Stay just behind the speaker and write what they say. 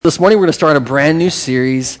This morning we're going to start a brand new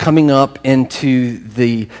series coming up into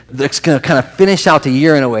it's going to kind of finish out the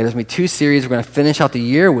year in a way. There's going to be two series we're going to finish out the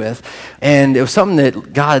year with. And it was something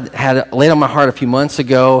that God had laid on my heart a few months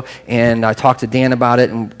ago, and I talked to Dan about it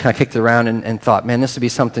and kind of kicked it around and thought, man, this would be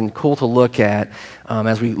something cool to look at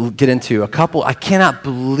as we get into a couple. I cannot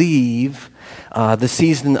believe the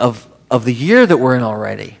season of the year that we're in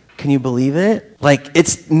already. Can you believe it? Like,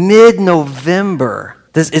 it's mid-November.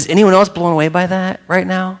 Is anyone else blown away by that right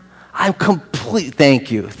now?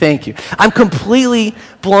 Thank you. I'm completely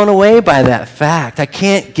blown away by that fact. I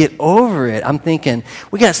can't get over it. I'm thinking,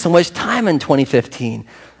 we got so much time in 2015.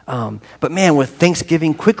 But man, with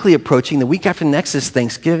Thanksgiving quickly approaching, the week after next is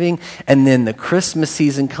Thanksgiving, and then the Christmas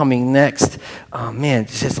season coming next, man,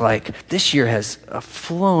 it's just like, this year has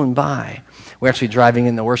flown by. We're actually driving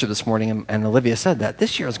in the worship this morning, and Olivia said that.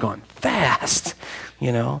 This year has gone fast,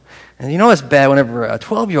 you know? And you know it's bad whenever a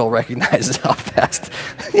 12-year-old recognizes how fast,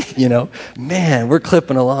 man, we're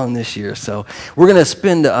clipping along this year. So we're going to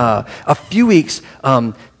spend a few weeks,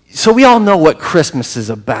 so we all know what Christmas is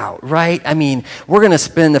about, right? I mean, we're going to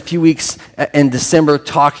spend a few weeks in December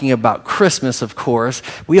talking about Christmas, of course.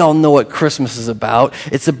 We all know what Christmas is about.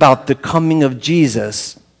 It's about the coming of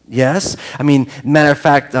Jesus, yes? I mean, matter of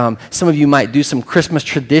fact, some of you might do some Christmas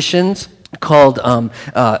traditions called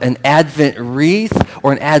an Advent wreath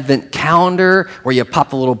or an Advent calendar, where you pop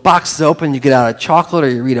the little boxes open, you get out a chocolate, or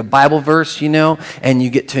you read a Bible verse, and you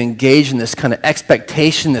get to engage in this kind of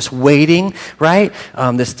expectation, this waiting, right?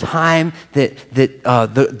 This time that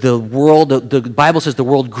the world, the Bible says the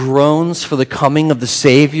world groans for the coming of the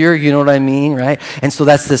Savior, you know what I mean, right? And so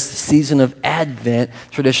that's this season of Advent,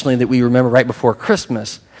 traditionally, that we remember right before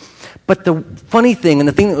Christmas. But the funny thing, and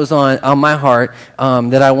the thing that was on my heart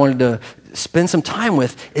that I wanted to spend some time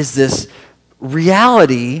with, is this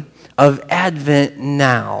reality of Advent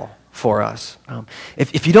now for us.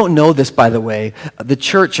 If you don't know this, by the way, the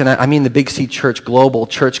church, and I mean the Big C Church Global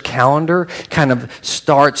Church calendar, kind of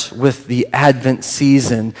starts with the Advent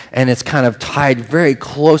season, and it's kind of tied very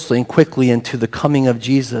closely and quickly into the coming of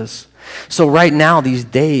Jesus. So right now, these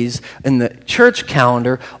days in the church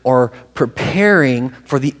calendar are preparing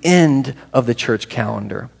for the end of the church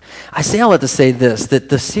calendar. I say all that to say this, that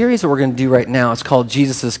the series that we're going to do right now is called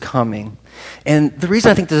Jesus is Coming. And the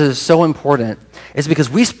reason I think this is so important is because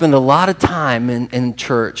we spend a lot of time in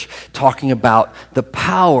church talking about the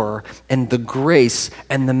power and the grace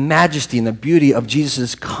and the majesty and the beauty of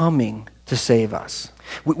Jesus' coming to save us.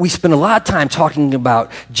 We spend a lot of time talking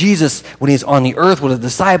about Jesus when he's on the earth with his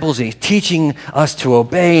disciples, and he's teaching us to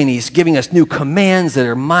obey, and he's giving us new commands that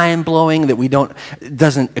are mind-blowing, that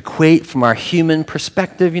doesn't equate from our human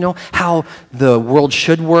perspective, how the world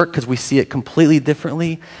should work, because we see it completely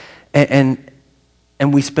differently. And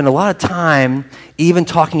we spend a lot of time even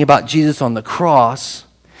talking about Jesus on the cross,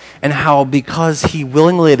 and how because he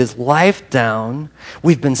willingly laid his life down,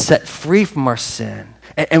 we've been set free from our sin.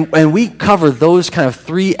 And we cover those kind of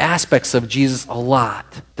three aspects of Jesus a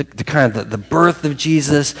lot. The kind of the birth of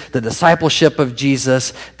Jesus, the discipleship of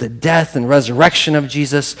Jesus, the death and resurrection of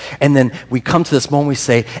Jesus. And then we come to this moment, we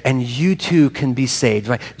say, and you too can be saved,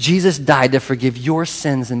 right? Jesus died to forgive your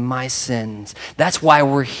sins and my sins. That's why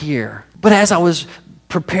we're here. But as I was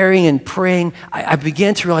preparing and praying, I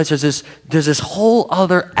began to realize there's this whole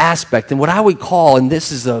other aspect, and what I would call, and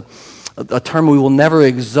this is a term we will never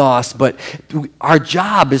exhaust, but our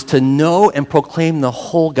job is to know and proclaim the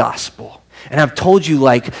whole gospel. And I've told you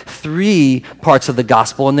like 3 parts of the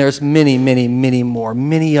gospel, and there's many, many, many more,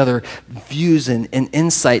 many other views and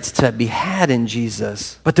insights to be had in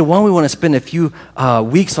Jesus. But the one we want to spend a few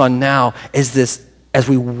weeks on now is this, as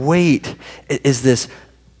we wait, is this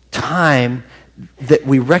time that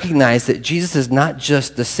we recognize that Jesus is not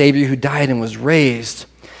just the Savior who died and was raised,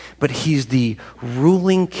 but he's the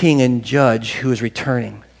ruling king and judge who is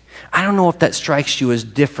returning. I don't know if that strikes you as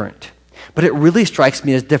different, but it really strikes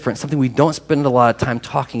me as different, something we don't spend a lot of time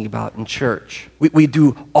talking about in church. We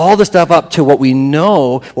do all the stuff up to what we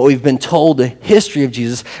know, what we've been told, the history of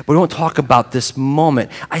Jesus, but we don't talk about this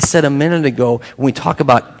moment. I said a minute ago, when we talk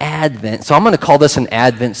about Advent, so I'm going to call this an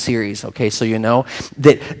Advent series, okay, so you know,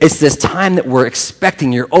 that it's this time that we're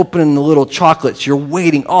expecting. You're opening the little chocolates, you're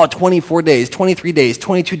waiting, 24 days, 23 days,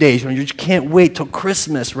 22 days, you just can't wait till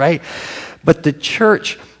Christmas, right? But the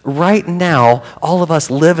church, right now, all of us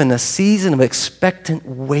live in a season of expectant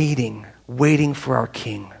waiting for our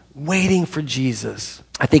King, waiting for Jesus.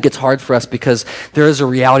 I think it's hard for us because there is a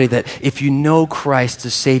reality that if you know Christ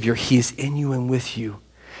as Savior, he is in you and with you,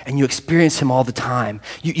 and you experience him all the time.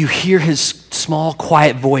 You hear his small,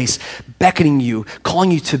 quiet voice beckoning you,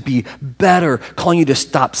 calling you to be better, calling you to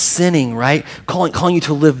stop sinning, right? Calling you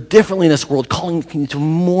to live differently in this world, calling you to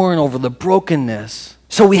mourn over the brokenness.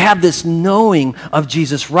 So we have this knowing of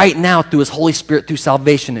Jesus right now through his Holy Spirit, through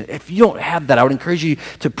salvation. If you don't have that, I would encourage you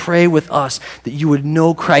to pray with us that you would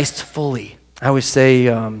know Christ fully. I always say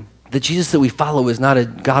the Jesus that we follow is not a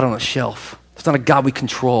God on a shelf. It's not a God we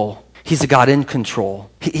control. He's a God in control.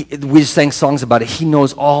 We just sang songs about it. He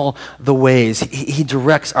knows all the ways. He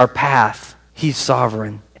directs our path. He's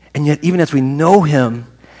sovereign. And yet, even as we know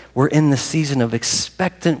him, we're in the season of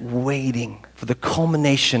expectant waiting for the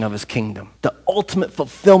culmination of his kingdom, the ultimate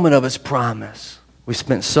fulfillment of his promise. We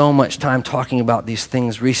spent so much time talking about these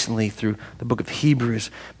things recently through the book of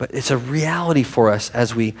Hebrews, but it's a reality for us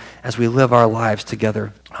as we live our lives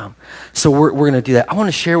together. So we're going to do that. I want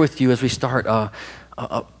to share with you as we start a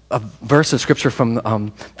verse of scripture from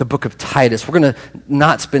the book of Titus. We're going to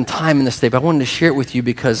not spend time in this today, but I wanted to share it with you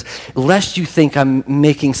because lest you think I'm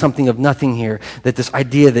making something of nothing here, that this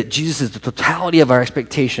idea that Jesus is the totality of our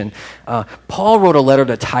expectation. Paul wrote a letter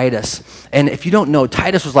to Titus, and if you don't know,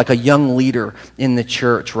 Titus was like a young leader in the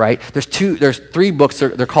church, right? There's three books,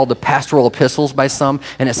 they're called the pastoral epistles by some,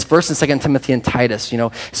 and it's 1st and 2nd Timothy and Titus,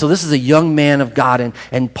 So this is a young man of God,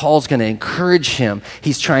 and Paul's going to encourage him.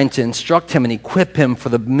 He's trying to instruct him and equip him for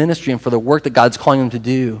the ministry and for the work that God's calling him to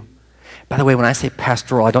do. By the way, when I say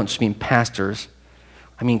pastoral, I don't just mean pastors.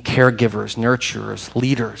 I mean caregivers, nurturers,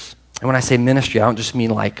 leaders. And when I say ministry, I don't just mean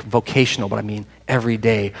like vocational, but I mean every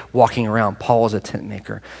day walking around. Paul is a tent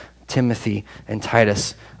maker. Timothy and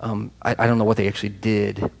Titus, I don't know what they actually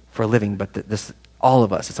did for a living, but all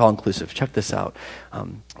of us, it's all inclusive. Check this out.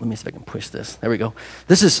 Let me see if I can push this. There we go.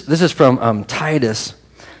 This is from Titus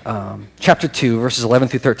chapter 2, verses 11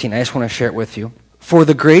 through 13. I just want to share it with you. For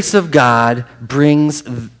the grace of God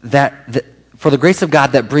that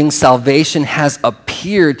brings salvation has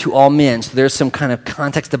appeared to all men. So there's some kind of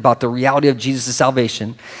context about the reality of Jesus'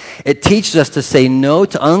 salvation. It teaches us to say no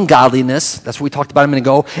to ungodliness, that's what we talked about a minute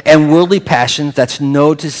ago, and worldly passions, that's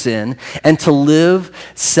no to sin, and to live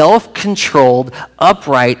self-controlled,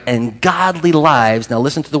 upright, and godly lives, now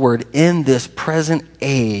listen to the word, in this present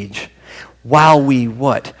age, while we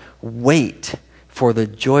what? Wait for the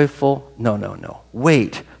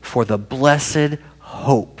wait for the blessed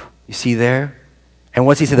hope. You see there? And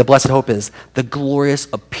what's he say the blessed hope is? The glorious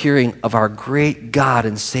appearing of our great God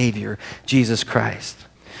and Savior, Jesus Christ.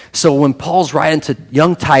 So when Paul's writing to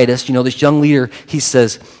young Titus, this young leader, he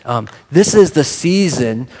says, this is the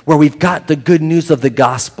season where we've got the good news of the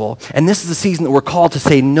gospel. And this is the season that we're called to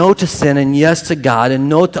say no to sin and yes to God, and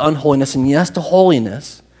no to unholiness and yes to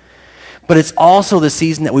holiness. But it's also the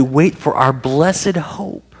season that we wait for our blessed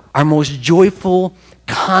hope, our most joyful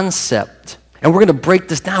concept. And we're going to break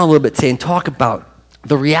this down a little bit today and talk about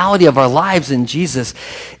the reality of our lives in Jesus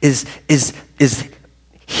is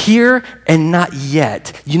here and not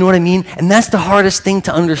yet. You know what I mean? And that's the hardest thing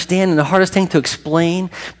to understand and the hardest thing to explain.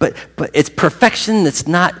 But it's perfection that's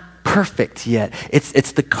not perfect yet.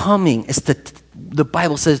 It's the coming. It's the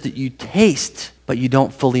Bible says that you taste, but you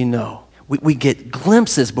don't fully know. We get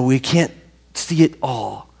glimpses, but we can't see it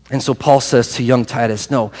all. And so Paul says to young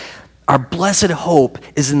Titus, no, our blessed hope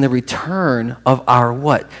is in the return of our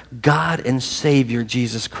what? God and Savior,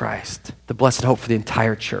 Jesus Christ. The blessed hope for the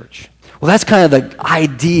entire church. Well, that's kind of the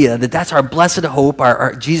idea that that's our blessed hope.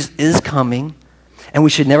 Our Jesus is coming. And we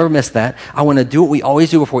should never miss that. I want to do what we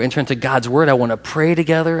always do before we enter into God's Word. I want to pray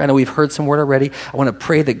together. I know we've heard some word already. I want to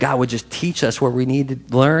pray that God would just teach us where we need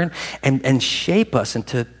to learn and shape us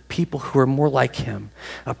into people who are more like Him.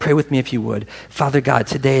 Pray with me if you would. Father God,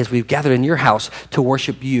 today as we've gathered in your house to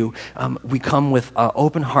worship you, we come with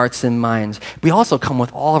open hearts and minds. We also come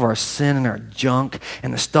with all of our sin and our junk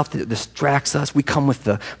and the stuff that distracts us. We come with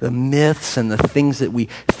the myths and the things that we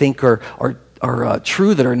think are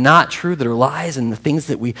true that are not true, that are lies, and the things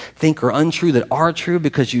that we think are untrue that are true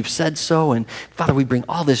because you've said so. And Father, we bring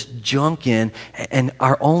all this junk in, and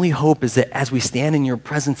our only hope is that as we stand in your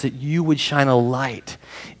presence, that you would shine a light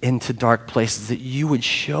into dark places, that you would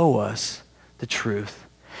show us the truth.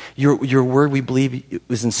 Your word, we believe,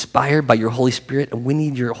 was inspired by your Holy Spirit, and we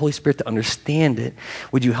need your Holy Spirit to understand it.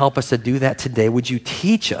 Would you help us to do that today? Would you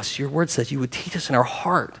teach us? Your word says you would teach us in our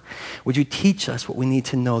heart. Would you teach us what we need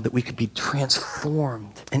to know that we could be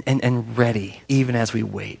transformed and ready even as we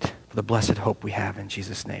wait for the blessed hope we have in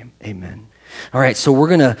Jesus' name. Amen. All right, so we're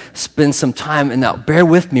going to spend some time, and now bear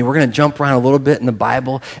with me. We're going to jump around a little bit in the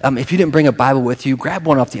Bible. If you didn't bring a Bible with you, grab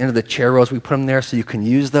one off the end of the chair rows. We put them there so you can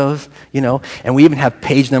use those, and we even have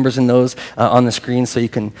page numbers in those on the screen so you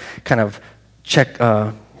can kind of check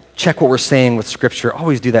check what we're saying with Scripture.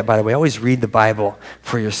 Always do that, by the way. Always read the Bible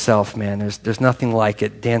for yourself, man. There's nothing like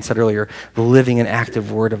it. Dan said earlier, the living and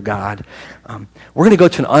active Word of God. We're going to go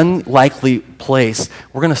to an unlikely place.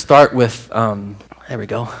 We're going to start with, there we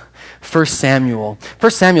go, 1 Samuel.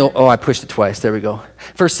 1 Samuel, I pushed it twice. There we go.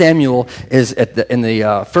 1 Samuel is in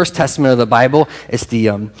the First Testament of the Bible. It's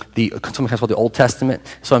sometimes called the Old Testament.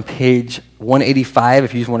 So on page 185,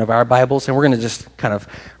 if you use one of our Bibles, and we're going to just kind of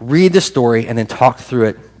read the story and then talk through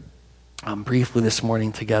it briefly this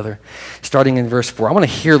morning together. Starting in verse 4. I want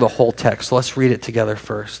to hear the whole text, so let's read it together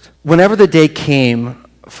first. Whenever the day came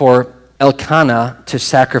for Elkanah to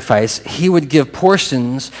sacrifice, he would give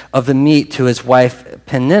portions of the meat to his wife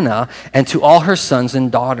Peninnah and to all her sons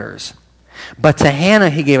and daughters. But to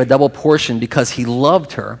Hannah he gave a double portion because he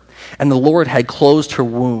loved her, and the Lord had closed her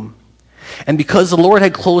womb. And because the Lord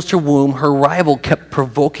had closed her womb, her rival kept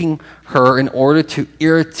provoking her in order to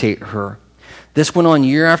irritate her. This went on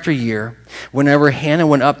year after year. Whenever Hannah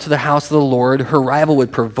went up to the house of the Lord, her rival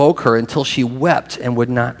would provoke her until she wept and would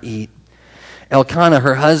not eat. Elkanah,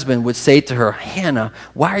 her husband, would say to her, Hannah,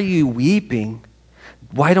 why are you weeping?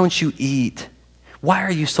 Why don't you eat? Why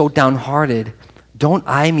are you so downhearted? Don't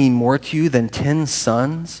I mean more to you than 10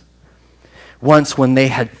 sons? Once, when they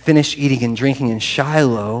had finished eating and drinking in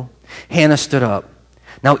Shiloh, Hannah stood up.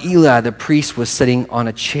 Now Eli the priest was sitting on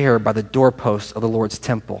a chair by the doorpost of the Lord's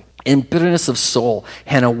temple. In bitterness of soul,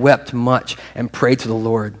 Hannah wept much and prayed to the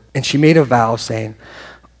Lord. And she made a vow, saying,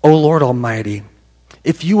 O Lord Almighty,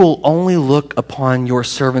 if you will only look upon your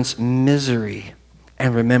servant's misery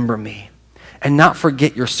and remember me, and not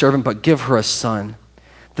forget your servant, but give her a son,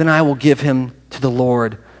 then I will give him to the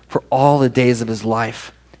Lord for all the days of his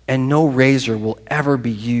life, and no razor will ever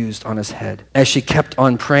be used on his head. As she kept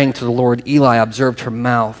on praying to the Lord, Eli observed her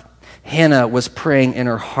mouth. Hannah was praying in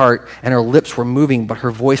her heart, and her lips were moving, but her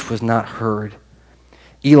voice was not heard.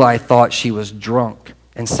 Eli thought she was drunk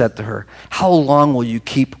and said to her, How long will you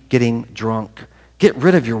keep getting drunk? Get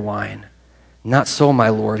rid of your wine. Not so, my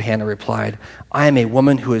lord, Hannah replied. I am a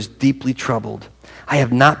woman who is deeply troubled. I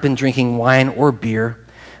have not been drinking wine or beer.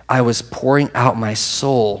 I was pouring out my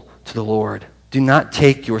soul to the Lord. Do not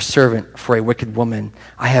take your servant for a wicked woman.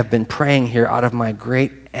 I have been praying here out of my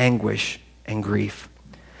great anguish and grief.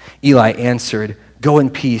 Eli answered, Go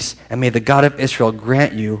in peace, and may the God of Israel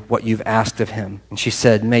grant you what you've asked of him. And she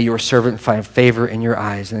said, May your servant find favor in your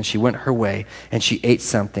eyes. And then she went her way, and she ate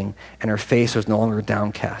something, and her face was no longer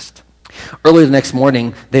downcast. Early the next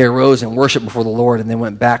morning, they arose and worshiped before the Lord, and they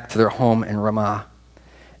went back to their home in Ramah.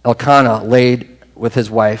 Elkanah laid with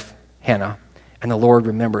his wife, Hannah, and the Lord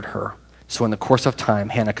remembered her. So in the course of time,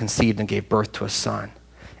 Hannah conceived and gave birth to a son.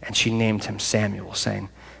 And she named him Samuel, saying,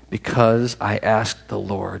 Because I asked the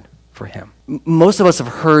Lord for him. Most of us have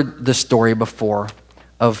heard the story before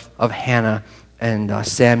of Hannah and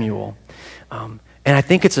Samuel. And I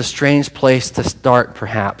think it's a strange place to start,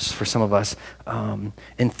 perhaps, for some of us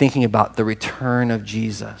in thinking about the return of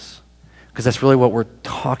Jesus. Because that's really what we're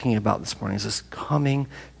talking about this morning, is this coming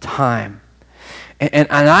time.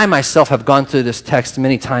 And I myself have gone through this text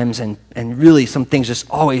many times, and really some things just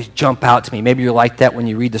always jump out to me. Maybe you're like that when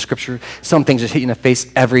you read the scripture. Some things just hit you in the face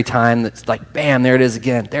every time. That's like, bam, there it is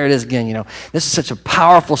again. There it is again. You know, this is such a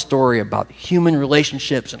powerful story about human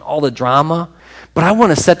relationships and all the drama. But I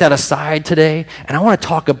want to set that aside today, and I want to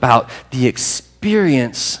talk about the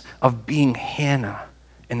experience of being Hannah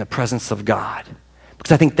in the presence of God.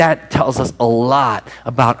 Because I think that tells us a lot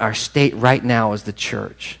about our state right now as the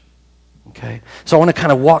church. Okay, so I want to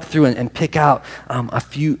kind of walk through and pick out a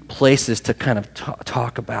few places to kind of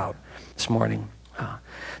talk about this morning.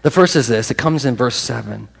 The first is this. It comes in verse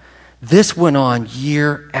 7. This went on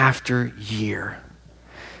year after year.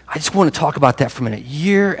 I just want to talk about that for a minute.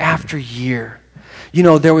 Year after year. You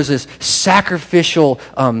know, there was this sacrificial,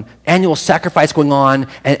 annual sacrifice going on,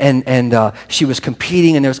 and she was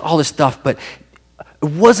competing, and there was all this stuff, but it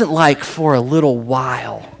wasn't like for a little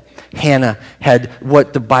while Hannah had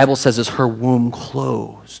what the Bible says is her womb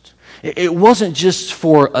closed. It wasn't just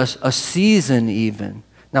for a season even.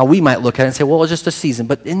 Now we might look at it and say, well, it's just a season.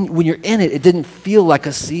 But when you're in it, it didn't feel like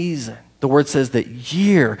a season. The word says that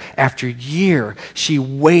year after year, she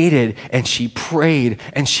waited and she prayed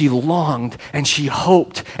and she longed and she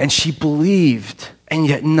hoped and she believed. And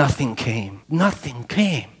yet nothing came. Nothing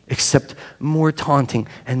came except more taunting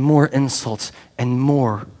and more insults and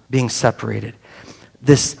more being separated.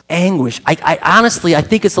 This anguish. I honestly, I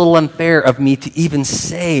think it's a little unfair of me to even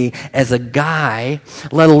say as a guy,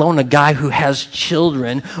 let alone a guy who has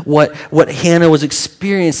children, what Hannah was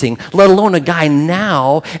experiencing, let alone a guy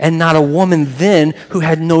now and not a woman then who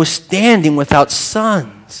had no standing without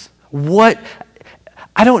sons.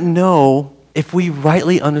 I don't know if we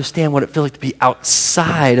rightly understand what it feels like to be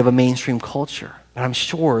outside of a mainstream culture. And I'm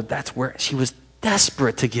sure that's where she was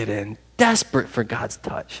desperate to get in, desperate for God's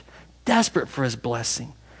touch, desperate for his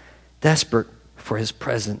blessing, desperate for his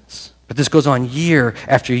presence. But this goes on year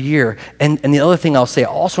after year. And the other thing I'll say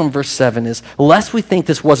also in verse 7 is, lest we think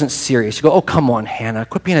this wasn't serious. You go, oh, come on, Hannah,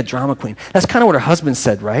 quit being a drama queen. That's kind of what her husband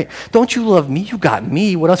said, right? Don't you love me? You got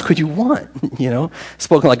me. What else could you want?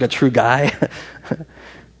 Spoken like a true guy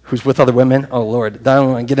who's with other women. Oh, Lord, I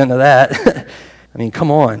don't want to get into that. I mean,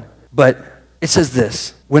 come on. But it says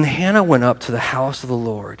this, when Hannah went up to the house of the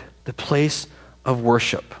Lord, the place of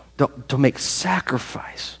worship, to make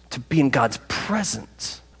sacrifice, to be in God's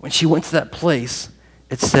presence, when she went to that place,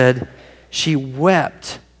 it said she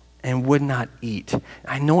wept and would not eat.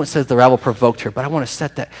 I know it says the rabble provoked her, but I want to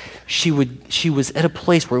set that. She was at a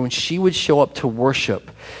place where when she would show up to worship,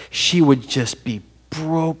 she would just be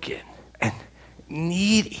broken and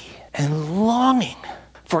needy and longing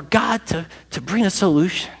for God to bring a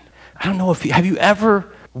solution. I don't know have you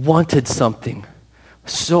ever wanted something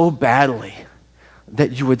so badly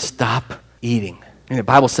that you would stop eating? And the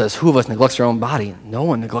Bible says, who of us neglects their own body? No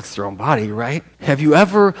one neglects their own body, right? Have you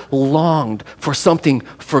ever longed for something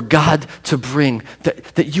for God to bring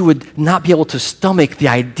that you would not be able to stomach the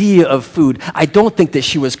idea of food? I don't think that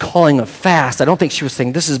she was calling a fast. I don't think she was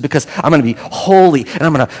saying, this is because I'm going to be holy and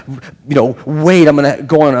I'm going to, wait, I'm going to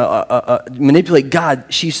go on manipulate God.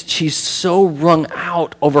 She's so wrung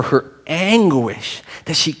out over her anguish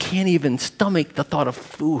that she can't even stomach the thought of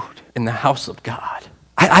food in the house of God.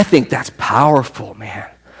 I think that's powerful, man.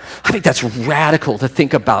 I think that's radical to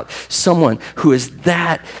think about someone who is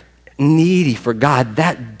that needy for God,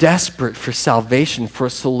 that desperate for salvation, for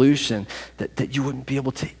a solution, that you wouldn't be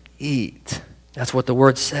able to eat. That's what the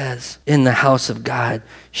word says. In the house of God,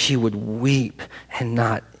 she would weep and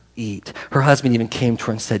not eat. Her husband even came to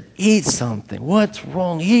her and said, eat something. What's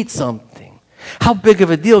wrong? Eat something. How big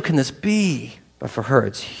of a deal can this be? But for her,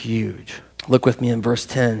 it's huge. Look with me in verse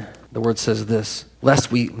 10. The word says this,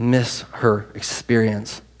 lest we miss her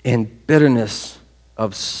experience. In bitterness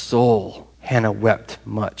of soul, Hannah wept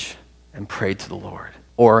much and prayed to the Lord.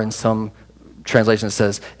 Or in some translations it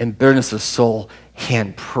says, in bitterness of soul,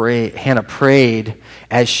 Hannah prayed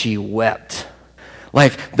as she wept.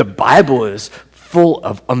 Like the Bible is full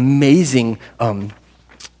of amazing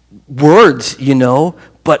words,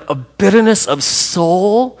 but a bitterness of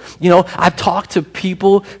soul. I've talked to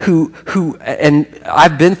people who, and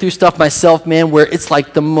I've been through stuff myself, man, where it's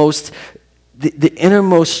like the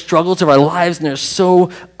innermost struggles of our lives, and they're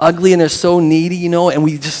so ugly and they're so needy, and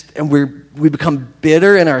we become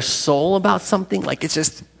bitter in our soul about something, like it's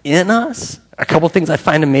just in us. A couple things I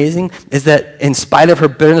find amazing is that in spite of her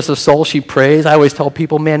bitterness of soul, she prays. I always tell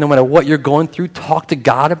people, man, no matter what you're going through, talk to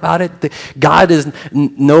God about it. God is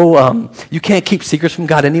you can't keep secrets from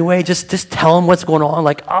God anyway. Just tell him what's going on.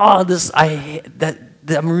 Like, I'm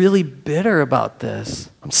really bitter about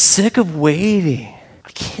this. I'm sick of waiting.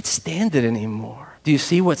 I can't stand it anymore. Do you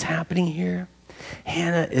see what's happening here?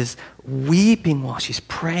 Hannah is weeping while she's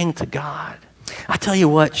praying to God. I tell you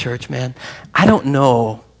what, church, man, I don't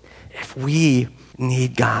know if we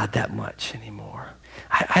need God that much anymore.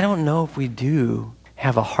 I don't know if we do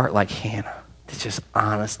have a heart like Hannah. It's just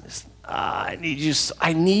honestness. I need you.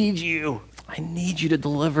 I need you. I need you to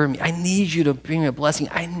deliver me. I need you to bring me a blessing.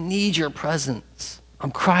 I need your presence.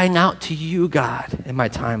 I'm crying out to you, God, in my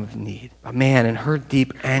time of need. But man, in her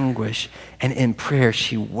deep anguish and in prayer,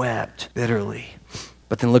 she wept bitterly.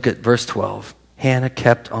 But then look at verse 12. Hannah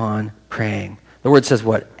kept on praying. The word says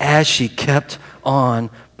what? As she kept on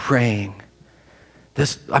praying.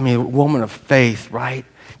 Woman of faith, right?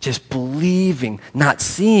 Just believing, not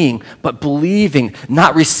seeing, but believing,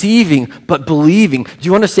 not receiving, but believing. Do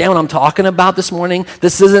you understand what I'm talking about this morning?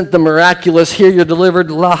 This isn't the miraculous, here you're delivered,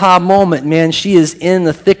 laha moment, man. She is in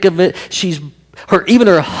the thick of it. Even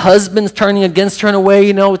her husband's turning against her in a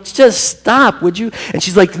way, just stop, would you? And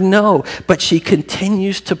she's like, no. But she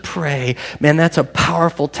continues to pray. Man, that's a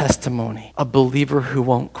powerful testimony. A believer who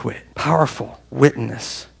won't quit. Powerful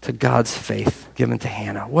witness to God's faith given to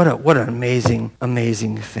Hannah. What an amazing,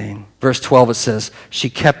 amazing thing. Verse 12, it says, she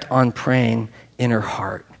kept on praying in her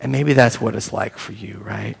heart. And maybe that's what it's like for you,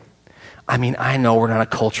 right? I know we're not a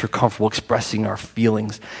culture comfortable expressing our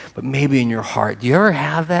feelings, but maybe in your heart. Do you ever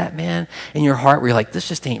have that, man? In your heart where you're like, this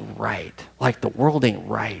just ain't right. Like the world ain't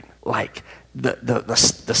right. Like the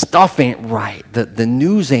stuff ain't right. The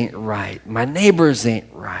news ain't right. My neighbors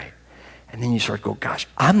ain't right. And then you start to go, gosh,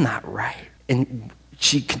 I'm not right. And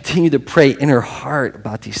she continued to pray in her heart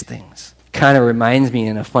about these things. Kind of reminds me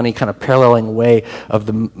in a funny kind of paralleling way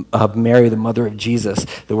of Mary, the mother of Jesus.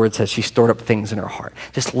 The word says she stored up things in her heart,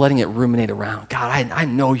 just letting it ruminate around. God, I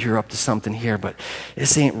know you're up to something here, but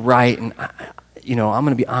this ain't right. And, I'm going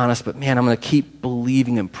to be honest, but man, I'm going to keep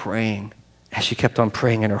believing and praying. As she kept on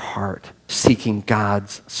praying in her heart, seeking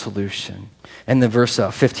God's solution. And then verse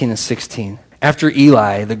 15 and 16. After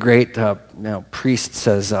Eli, the great priest,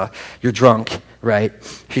 says, you're drunk, right?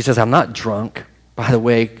 She says, I'm not drunk. By the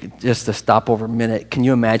way, just to stop over a minute, can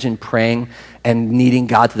you imagine praying and needing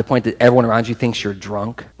God to the point that everyone around you thinks you're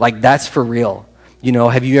drunk? Like, that's for real.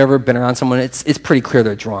 Have you ever been around someone, it's pretty clear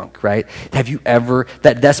they're drunk, right? Have you ever,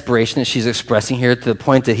 that desperation that she's expressing here to the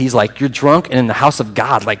point that he's like, you're drunk and in the house of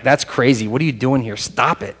God, like, that's crazy. What are you doing here?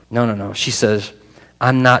 Stop it. No. She says,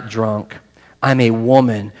 I'm not drunk. I'm a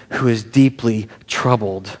woman who is deeply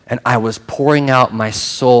troubled, and I was pouring out my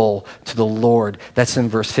soul to the Lord. That's in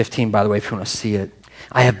verse 15, by the way, if you want to see it.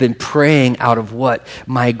 I have been praying out of what?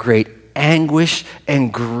 My great anguish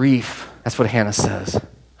and grief. That's what Hannah says.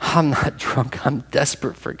 I'm not drunk. I'm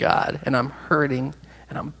desperate for God, and I'm hurting,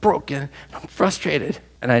 and I'm broken, and I'm frustrated,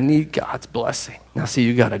 and I need God's blessing. Now, see,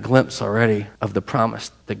 you got a glimpse already of the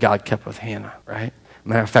promise that God kept with Hannah, right?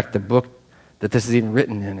 Matter of fact, the book that this is even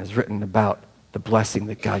written in is written about the blessing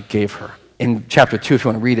that God gave her. In chapter 2, if you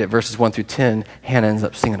want to read it, verses 1 through 10, Hannah ends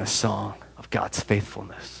up singing a song of God's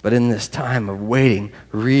faithfulness. But in this time of waiting,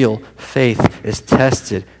 real faith is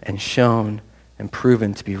tested and shown and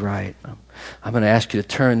proven to be right. I'm going to ask you to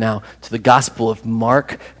turn now to the Gospel of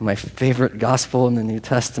Mark, my favorite gospel in the New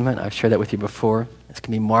Testament. I've shared that with you before. It's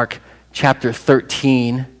going to be Mark chapter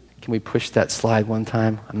 13. Can we push that slide one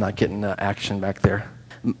time? I'm not getting action back there.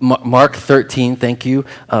 Mark 13, thank you,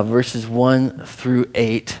 verses 1 through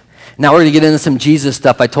 8. Now we're going to get into some Jesus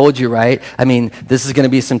stuff. I told you, right? I mean, this is going to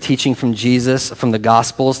be some teaching from Jesus, from the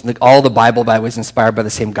Gospels. All the Bible, by the way, is inspired by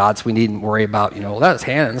the same God, so we needn't worry about, well, that's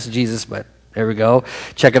Hannah, this is Jesus, but there we go.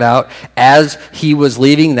 Check it out. As he was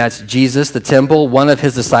leaving, that's Jesus, the temple, one of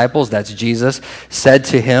his disciples, that's Jesus, said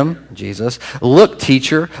to him, Jesus, look,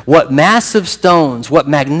 teacher, what massive stones, what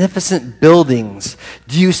magnificent buildings.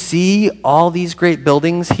 Do you see all these great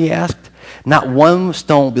buildings, he asked? Not one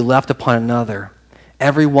stone will be left upon another.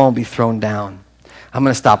 Every one will be thrown down. I'm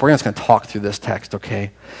going to stop. We're just going to talk through this text,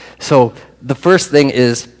 okay? So the first thing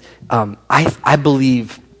is, I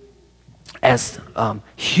believe as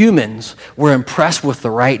humans, we're impressed with the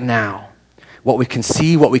right now. What we can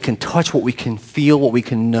see, what we can touch, what we can feel, what we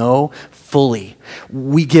can know fully.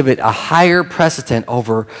 We give it a higher precedent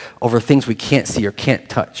over things we can't see or can't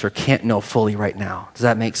touch or can't know fully right now. Does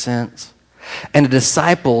that make sense? And the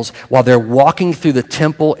disciples, while they're walking through the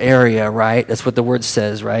temple area, right? That's what the word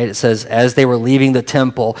says, right? It says, as they were leaving the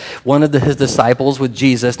temple, one of his disciples with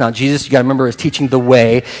Jesus. Now, Jesus, you got to remember, is teaching the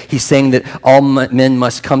way. He's saying that all men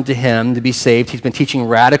must come to him to be saved. He's been teaching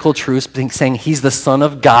radical truths, saying he's the Son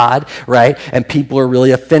of God, right? And people are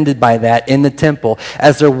really offended by that in the temple.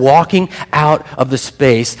 As they're walking out of the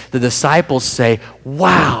space, the disciples say,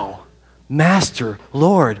 wow, Master,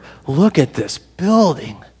 Lord, look at this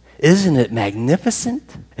building. Isn't it magnificent?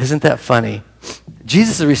 Isn't that funny?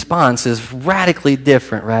 Jesus' response is radically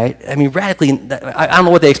different, right? I mean, radically, I don't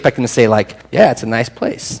know what they expect him to say, like, yeah, it's a nice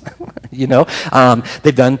place. They've done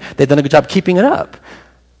a good job keeping it up.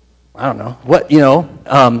 I don't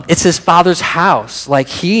know. It's his Father's house. Like,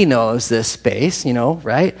 he knows this space,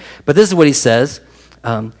 right? But this is what he says.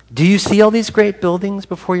 Do you see all these great buildings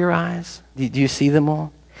before your eyes? Do you see them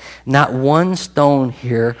all? Not one stone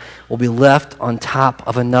here will be left on top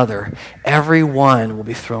of another. Every one will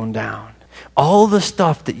be thrown down. All the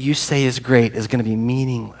stuff that you say is great is going to be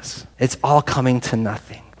meaningless. It's all coming to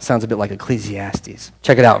nothing. Sounds a bit like Ecclesiastes.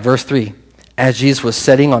 Check it out, verse 3. As Jesus was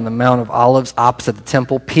sitting on the Mount of Olives opposite the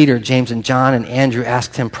temple, Peter, James, and John and Andrew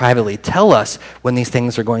asked him privately, tell us when these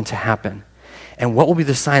things are going to happen, and what will be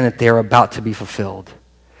the sign that they are about to be fulfilled.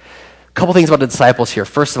 A couple things about the disciples here.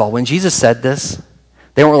 First of all, when Jesus said this,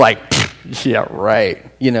 they weren't like, yeah,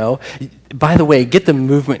 right, By the way, get the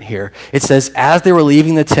movement here. It says, as they were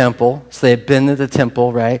leaving the temple, so they had been to the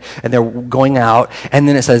temple, right? And they're going out. And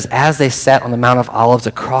then it says, as they sat on the Mount of Olives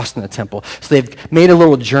across from the temple. So they've made a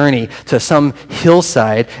little journey to some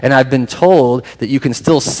hillside. And I've been told that you can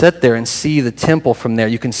still sit there and see the temple from there.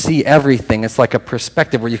 You can see everything. It's like a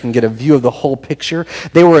perspective where you can get a view of the whole picture.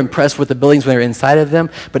 They were impressed with the buildings when they were inside of them.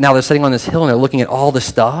 But now they're sitting on this hill and they're looking at all the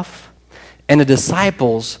stuff. And the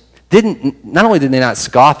disciples not only did they not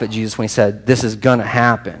scoff at Jesus when he said, this is going to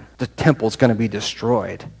happen, the temple's going to be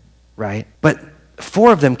destroyed, right? But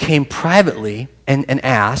 4 of them came privately and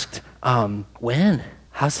asked, when?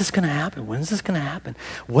 How's this going to happen? When's this going to happen?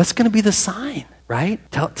 What's going to be the sign, right?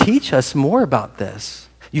 Teach us more about this.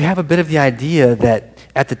 You have a bit of the idea that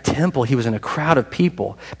at the temple, he was in a crowd of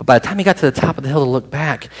people. But by the time he got to the top of the hill to look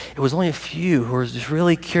back, it was only a few who were just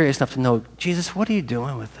really curious enough to know, Jesus, what are you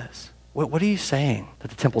doing with this? What are you saying that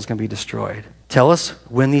the temple is going to be destroyed? Tell us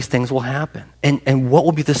when these things will happen. And what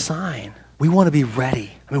will be the sign? We want to be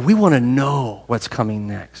ready. I mean, we want to know what's coming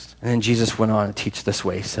next. And then Jesus went on to teach this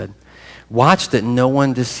way. He said, watch that no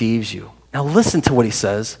one deceives you. Now listen to what he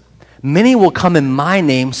says. Many will come in my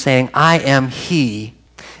name saying, I am he,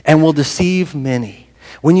 and will deceive many.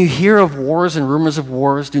 When you hear of wars and rumors of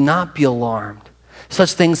wars, do not be alarmed.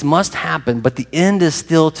 Such things must happen, but the end is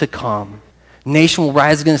still to come. Nation will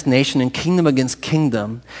rise against nation and kingdom against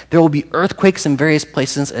kingdom. There will be earthquakes in various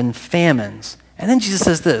places and famines. And then Jesus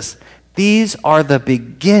says this, these are the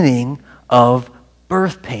beginning of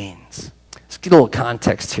birth pains. Let's get a little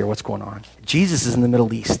context here, what's going on. Jesus is in the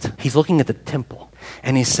Middle East. He's looking at the temple,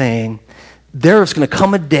 and he's saying, there's going to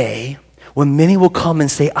come a day when many will come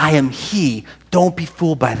and say, I am he. Don't be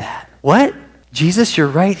fooled by that. What? Jesus, you're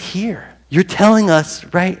right here. You're telling us,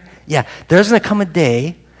 right? Yeah, there's going to come a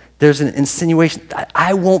day, there's an insinuation,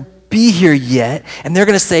 I won't be here yet, and they're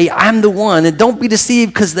going to say, I'm the one, and don't be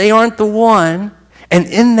deceived because they aren't the one. And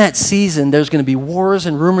in that season, there's going to be wars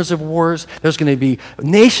and rumors of wars. There's going to be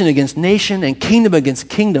nation against nation and kingdom against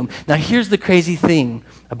kingdom. Now, here's the crazy thing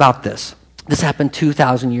about this. This happened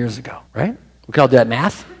 2,000 years ago, right? We can all do that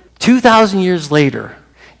math. 2,000 years later,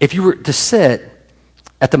 if you were to sit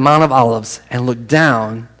at the Mount of Olives and look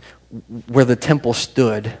down where the temple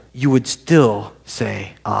stood, you would still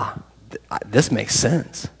say, this makes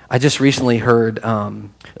sense. I just recently heard,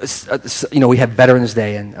 we have Veterans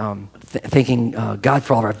Day and thanking God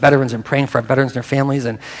for all of our veterans and praying for our veterans and their families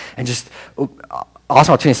and just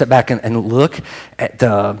also opportunity to sit back and look at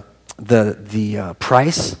the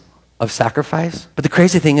price of sacrifice. But the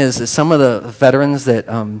crazy thing is some of the veterans that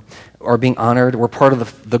are being honored were part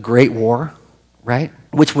of the Great War, right?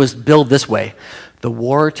 Which was billed this way, the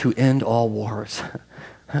war to end all wars.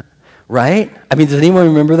 Right? I mean, does anyone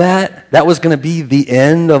remember that? That was going to be the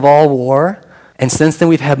end of all war. And since then,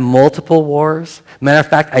 we've had multiple wars. Matter of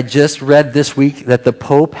fact, I just read this week that the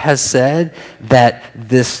Pope has said that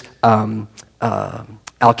this Al-Qaeda,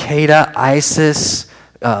 ISIS,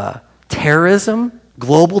 terrorism,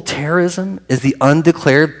 global terrorism is the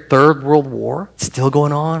undeclared third world war still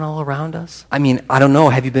going on all around us. I mean, I don't know.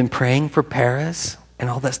 Have you been praying for Paris and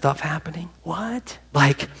all that stuff happening? What?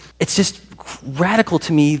 Like, it's just radical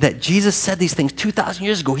to me that Jesus said these things 2,000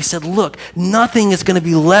 years ago. He said, look, nothing is going to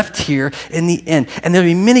be left here in the end. And there'll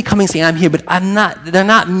be many coming saying, I'm here, but I'm not, they're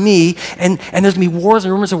not me. And there's going to be wars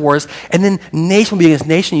and rumors of wars. And then nation will be against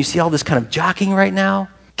nation. You see all this kind of jockeying right now.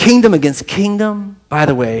 Kingdom against kingdom. By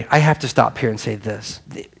the way, I have to stop here and say this.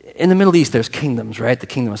 In the Middle East, there's kingdoms, right? The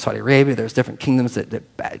kingdom of Saudi Arabia. There's different kingdoms.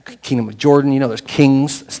 Kingdom of Jordan, there's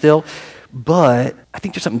kings still. But I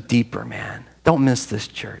think there's something deeper, man. Don't miss this,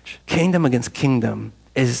 church. Kingdom against kingdom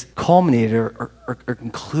is culminated or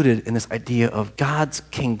included in this idea of God's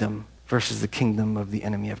kingdom versus the kingdom of the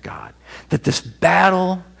enemy of God. That this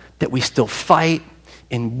battle that we still fight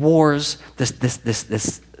in wars,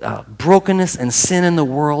 this brokenness and sin in the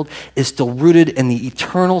world is still rooted in the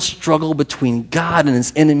eternal struggle between God and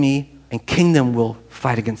his enemy, and kingdom will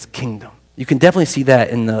fight against kingdom. You can definitely see that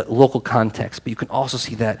in the local context, but you can also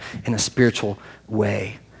see that in a spiritual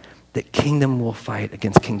way, that kingdom will fight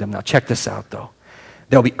against kingdom. Now check this out, though.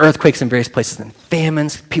 There will be earthquakes in various places and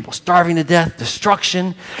famines, people starving to death,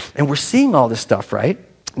 destruction, and we're seeing all this stuff, right?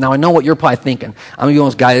 Now I know what you're probably thinking. I'm going to be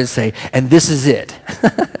almost guided to say, and this is it.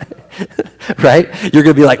 Right? You're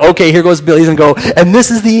going to be like, okay, here goes Billy. He's going to go, and this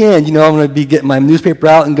is the end. I'm going to be getting my newspaper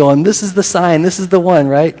out and going, this is the sign. This is the one,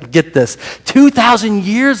 right? Get this. 2,000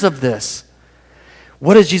 years of this.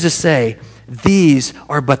 What does Jesus say? These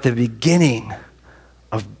are but the beginning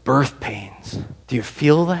of birth pains. Do you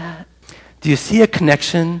feel that? Do you see a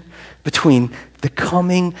connection between the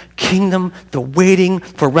coming kingdom, the waiting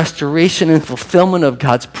for restoration and fulfillment of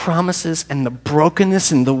God's promises, and the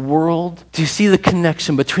brokenness in the world? Do you see the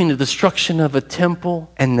connection between the destruction of a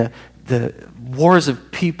temple and the wars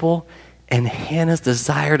of people and Hannah's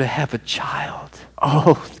desire to have a child?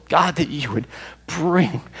 Oh, God, that you would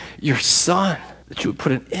bring your son, that you would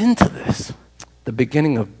put an end to this. The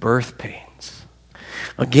beginning of birth pains.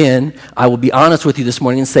 Again, I will be honest with you this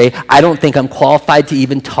morning and say, I don't think I'm qualified to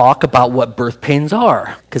even talk about what birth pains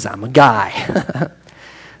are, because I'm a guy.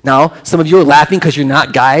 Now, some of you are laughing because you're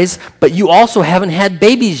not guys, but you also haven't had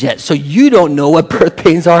babies yet, so you don't know what birth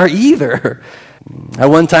pains are either. I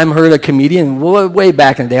one time heard a comedian way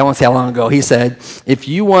back in the day, I won't say how long ago, he said, if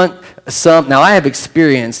you want now I have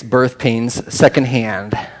experienced birth pains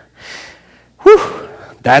secondhand. Whew.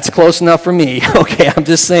 That's close enough for me. Okay, I'm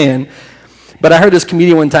just saying. But I heard this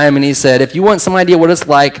comedian one time, and he said, if you want some idea what it's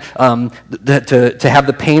like to have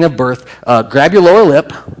the pain of birth, grab your lower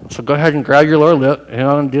lip. So go ahead and grab your lower lip. You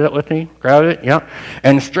know, and do that with me. Grab it, yeah.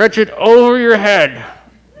 And stretch it over your head.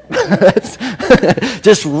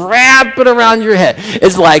 Just wrap it around your head.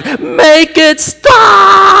 It's like, make it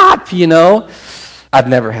stop, you know. I've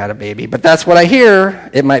never had a baby, but that's what I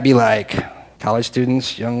hear. It might be like, college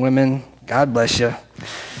students, young women, God bless you.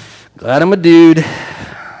 Glad I'm a dude.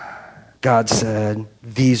 God said,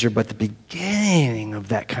 these are but the beginning of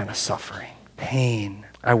that kind of suffering, pain.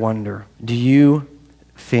 I wonder, do you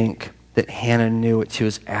think that Hannah knew what she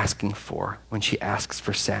was asking for when she asks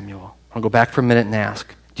for Samuel? I'll go back for a minute and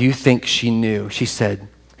ask, do you think she knew? She said,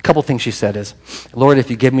 a couple things she said is, Lord, if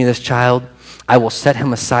you give me this child, I will set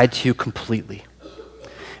him aside to you completely.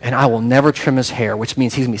 And I will never trim his hair, which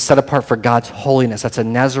means he's going to be set apart for God's holiness. That's a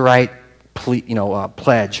Nazirite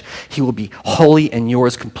pledge. He will be holy and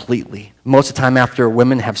yours completely. Most of the time after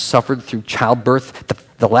women have suffered through childbirth,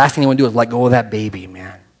 the last thing they want to do is let go of that baby,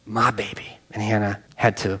 man. My baby. And Hannah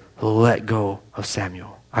had to let go of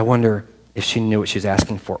Samuel. I wonder if she knew what she was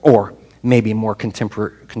asking for. Or maybe more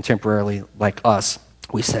contemporarily like us,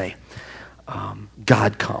 we say,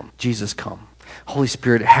 God come, Jesus come. Holy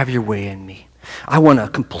Spirit, have your way in me. I want to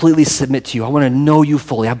completely submit to you. I want to know you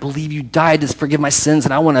fully. I believe you died to forgive my sins,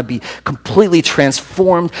 and I want to be completely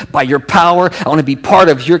transformed by your power. I want to be part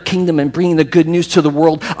of your kingdom and bringing the good news to the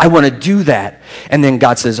world. I want to do that. And then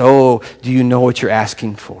God says, oh, do you know what you're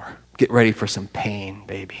asking for? Get ready for some pain,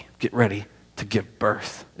 baby. Get ready to give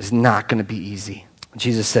birth. It's not going to be easy.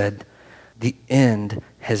 Jesus said, the end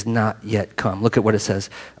has not yet come. Look at what it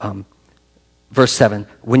says. Verse 7,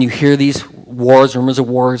 when you hear these wars, rumors of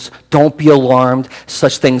wars, don't be alarmed.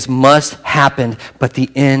 Such things must happen, but the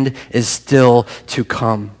end is still to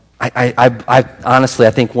come. I honestly,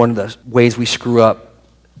 I think one of the ways we screw up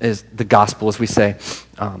is the gospel, as we say.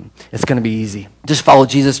 It's going to be easy. Just follow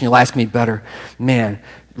Jesus and your life's going to be better. Man,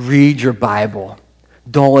 read your Bible.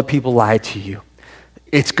 Don't let people lie to you.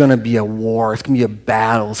 It's going to be a war. It's going to be a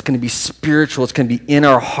battle. It's going to be spiritual. It's going to be in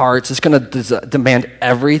our hearts. It's going to demand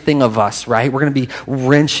everything of us, right? We're going to be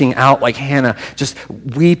wrenching out like Hannah, just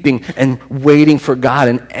weeping and waiting for God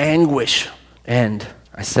in anguish. And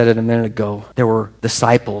I said it a minute ago, there were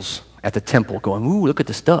disciples at the temple going, ooh, look at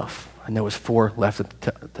the stuff. And there was 4 left at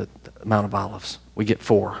the Mount of Olives. We get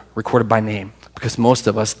 4, recorded by name. Because most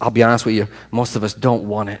of us, I'll be honest with you, most of us don't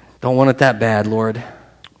want it. Don't want it that bad, Lord.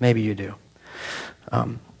 Maybe you do.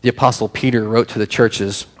 The Apostle Peter wrote to the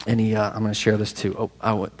churches, and I'm going to share this too. Oh,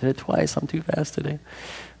 I did it twice. I'm too fast today.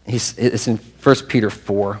 It's in 1 Peter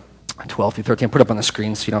 4, 12 through 13. Put it up on the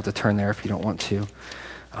screen so you don't have to turn there if you don't want to.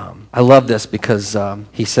 I love this because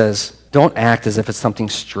he says, don't act as if it's something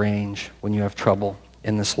strange when you have trouble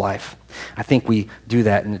in this life. I think we do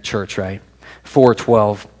that in the church, right?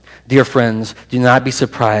 4:12. Dear friends, do not be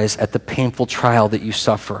surprised at the painful trial that you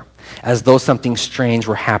suffer, as though something strange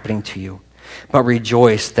were happening to you. But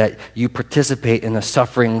rejoice that you participate in the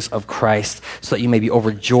sufferings of Christ, so that you may be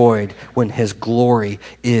overjoyed when his glory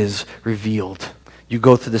is revealed. You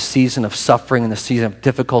go through the season of suffering and the season of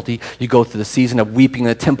difficulty. You go through the season of weeping in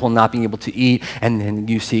the temple and not being able to eat, and then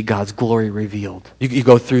you see God's glory revealed. You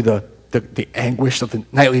go through the anguish of the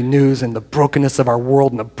nightly news and the brokenness of our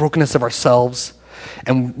world and the brokenness of ourselves.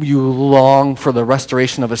 And you long for the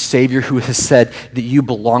restoration of a Savior who has said that you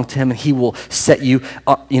belong to him, and he will set you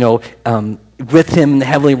with him in the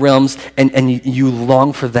heavenly realms, and you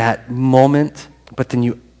long for that moment, but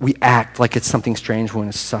then we act like it's something strange when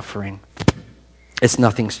it's suffering. It's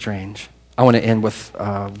nothing strange. I want to end with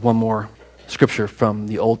one more scripture from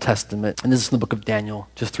the Old Testament, and this is in the book of Daniel,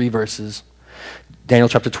 just 3 verses. Daniel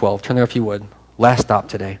chapter 12. Turn there if you would. Last stop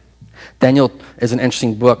today. Daniel is an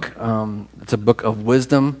interesting book. It's a book of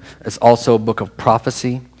wisdom. It's also a book of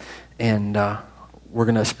prophecy. And we're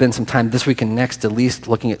going to spend some time this week and next at least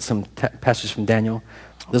looking at some passages from Daniel.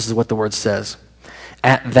 This is what the word says.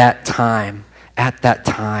 At that time,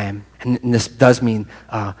 and this does mean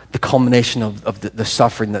the culmination of the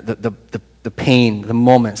suffering, the pain, the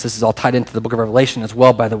moments. This is all tied into the book of Revelation as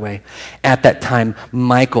well, by the way. At that time,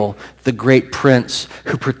 Michael, the great prince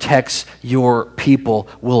who protects your people,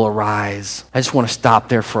 will arise. I just want to stop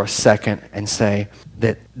there for a second and say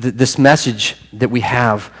that this message that we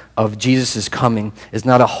have of Jesus' coming is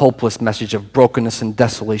not a hopeless message of brokenness and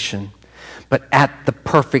desolation, but at the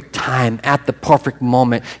perfect time, at the perfect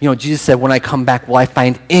moment. Jesus said, when I come back, will I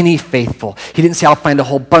find any faithful? He didn't say I'll find a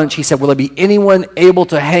whole bunch. He said, will there be anyone able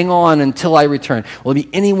to hang on until I return? Will there be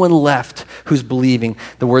anyone left who's believing?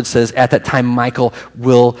 The word says, at that time, Michael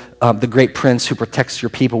will, the great prince who protects your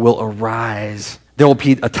people, will arise. There will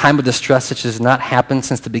be a time of distress such as has not happened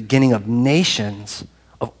since the beginning of nations,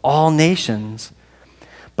 of all nations.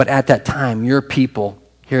 But at that time, your people,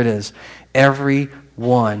 here it is, every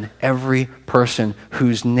person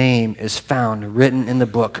whose name is found written in the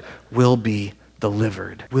book will be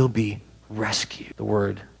delivered, will be rescued. The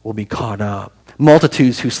word will be caught up.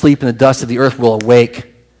 Multitudes who sleep in the dust of the earth will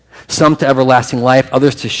awake, some to everlasting life,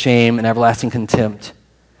 others to shame and everlasting contempt.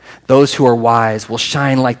 Those who are wise will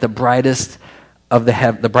shine like the brightness of the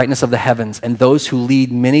heavens, and those who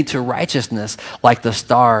lead many to righteousness like the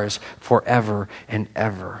stars forever and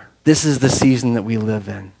ever. This is the season that we live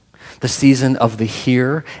in. The season of the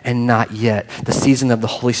here and not yet. The season of the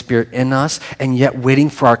Holy Spirit in us and yet waiting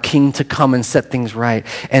for our King to come and set things right.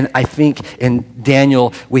 And I think in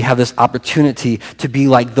Daniel, we have this opportunity to be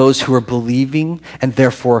like those who are believing and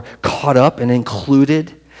therefore caught up and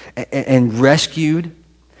included and rescued,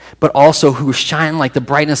 but also who shine like the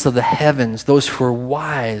brightness of the heavens, those who are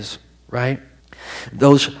wise, right?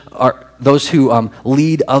 Those who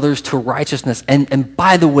lead others to righteousness. And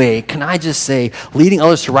by the way, can I just say, leading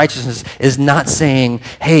others to righteousness is not saying,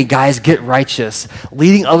 hey, guys, get righteous.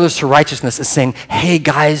 Leading others to righteousness is saying, hey,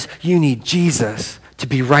 guys, you need Jesus to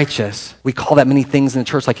be righteous. We call that many things in the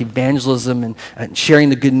church like evangelism and sharing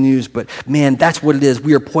the good news, but man, that's what it is.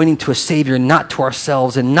 We are pointing to a Savior, not to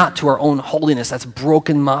ourselves and not to our own holiness. That's a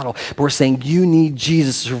broken model. But we're saying you need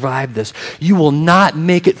Jesus to survive this. You will not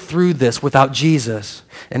make it through this without Jesus.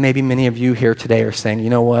 And maybe many of you here today are saying, you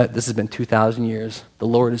know what? This has been 2,000 years. The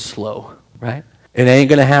Lord is slow, right? It ain't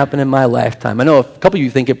going to happen in my lifetime. I know a couple of you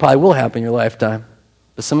think it probably will happen in your lifetime,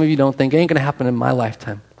 but some of you don't think it ain't going to happen in my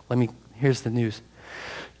lifetime. Here's the news.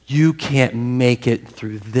 You can't make it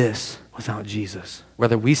through this without Jesus.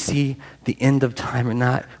 Whether we see the end of time or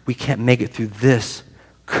not, we can't make it through this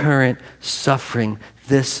current suffering,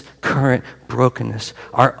 this current brokenness,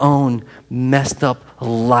 our own messed up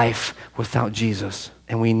life without Jesus.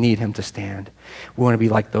 And we need him to stand. We want to be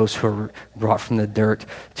like those who are brought from the dirt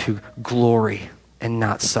to glory and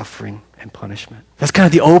not suffering and punishment. That's kind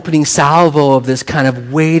of the opening salvo of this kind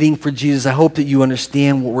of waiting for Jesus. I hope that you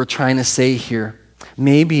understand what we're trying to say here.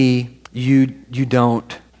 Maybe you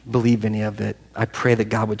don't believe any of it. I pray that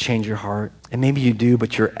God would change your heart. And maybe you do,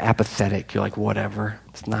 but you're apathetic. You're like, whatever.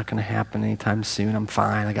 It's not going to happen anytime soon. I'm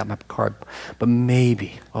fine. I got my card. But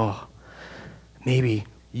maybe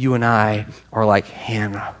you and I are like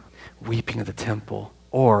Hannah, weeping at the temple.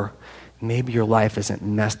 Or maybe your life isn't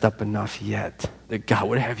messed up enough yet that God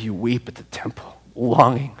would have you weep at the temple,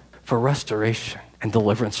 longing for restoration and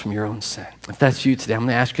deliverance from your own sin. If that's you today, I'm going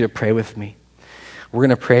to ask you to pray with me. We're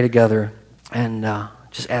going to pray together and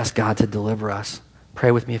just ask God to deliver us.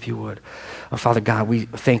 Pray with me if you would. Father God, we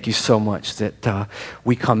thank you so much that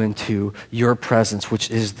we come into your presence, which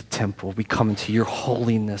is the temple. We come into your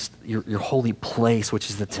holiness, your holy place, which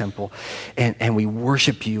is the temple. And we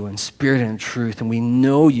worship you in spirit and in truth. And we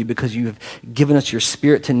know you because you have given us your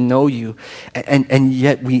spirit to know you. And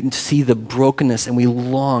yet we see the brokenness and we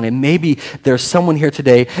long. And maybe there's someone here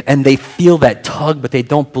today and they feel that tug, but they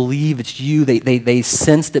don't believe it's you. They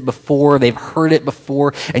sensed it before. They've heard it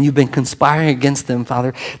before. And you've been conspiring against them,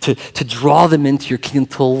 Father, to draw them into your kingdom,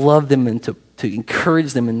 to love them and to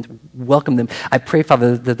encourage them and welcome them. I pray,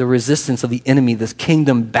 Father, that the resistance of the enemy, this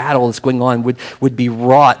kingdom battle that's going on would be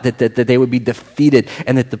wrought, that they would be defeated,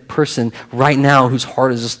 and that the person right now whose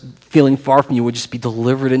heart is just feeling far from you would just be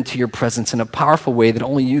delivered into your presence in a powerful way that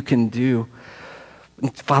only you can do.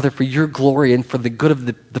 And Father, for your glory and for the good of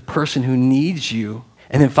the person who needs you.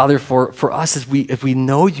 And then, Father, for us, if we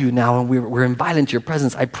know you now and we're invited into your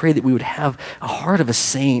presence, I pray that we would have a heart of a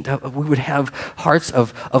saint. We would have hearts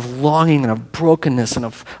of longing and of brokenness and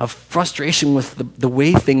of frustration with the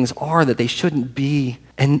way things are that they shouldn't be,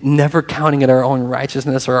 and never counting at our own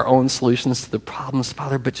righteousness or our own solutions to the problems,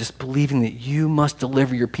 Father, but just believing that you must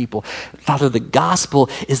deliver your people. Father, the gospel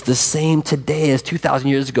is the same today as 2,000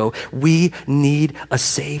 years ago. We need a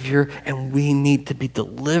Savior and we need to be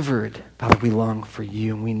delivered. Father, we long for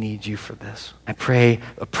you and we need you for this. I pray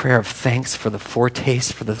a prayer of thanks for the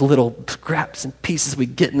foretaste, for the little scraps and pieces we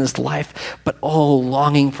get in this life, but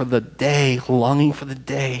longing for the day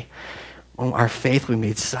when our faith will be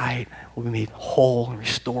made sight, will be made whole and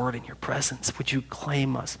restored in your presence. Would you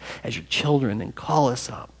claim us as your children and call us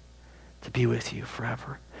up to be with you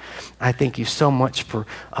forever? I thank you so much for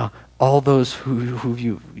all those who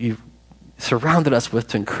you've surrounded us with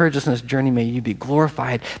to encourage us in this journey. May you be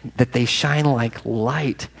glorified, that they shine like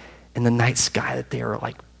light in the night sky, that they are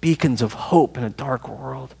like beacons of hope in a dark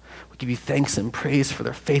world. We give you thanks and praise for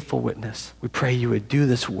their faithful witness. We pray you would do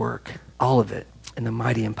this work, all of it, in the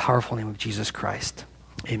mighty and powerful name of Jesus Christ.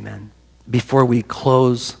 Amen. Before we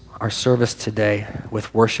close, our service today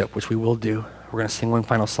with worship, which we will do. We're going to sing one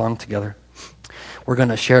final song together. We're going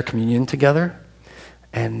to share communion together,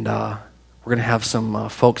 and we're going to have some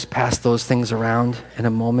folks pass those things around in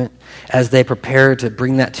a moment. As they prepare to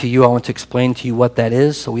bring that to you, I want to explain to you what that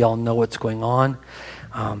is so we all know what's going on.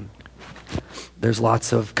 There's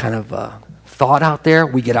lots of kind of thought out there.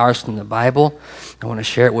 We get ours from the Bible. I want to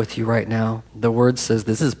share it with you right now. The word says,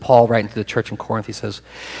 this is Paul writing to the church in Corinth. He says,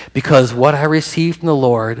 because what I received from the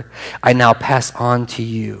Lord, I now pass on to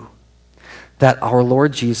you, that our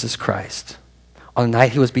Lord Jesus Christ, on the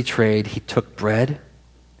night he was betrayed, he took bread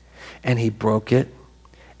and he broke it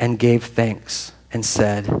and gave thanks and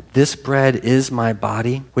said, this bread is my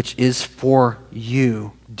body, which is for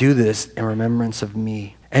you. Do this in remembrance of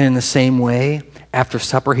me. And in the same way, after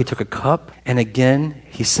supper, he took a cup, and again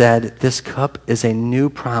he said, this cup is a new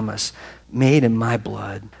promise made in my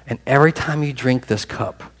blood. And every time you drink this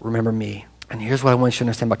cup, remember me. And here's what I want you to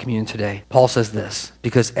understand about communion today. Paul says this,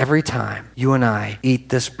 because every time you and I eat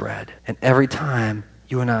this bread, and every time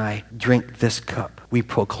you and I drink this cup, we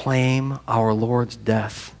proclaim our Lord's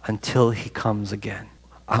death until he comes again.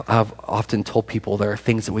 I've often told people there are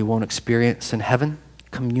things that we won't experience in heaven.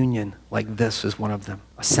 Communion like this is one of them.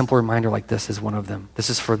 A simple reminder like this is one of them. This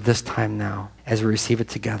is for this time now as we receive it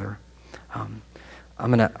together. I'm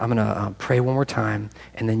gonna pray one more time,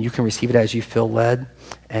 and then you can receive it as you feel led,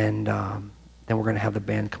 and then we're going to have the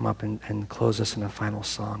band come up and close us in a final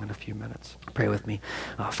song in a few minutes. Pray with me.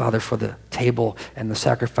 Father, for the table and the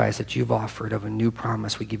sacrifice that you've offered of a new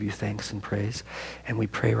promise, we give you thanks and praise. And we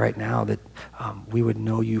pray right now that we would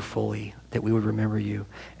know you fully, that we would remember you,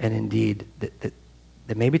 and indeed that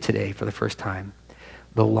maybe today, for the first time,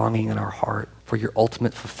 the longing in our heart for your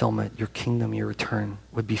ultimate fulfillment, your kingdom, your return,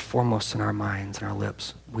 would be foremost in our minds and our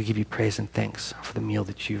lips. We give you praise and thanks for the meal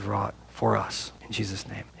that you've wrought for us. In Jesus'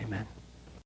 name, amen.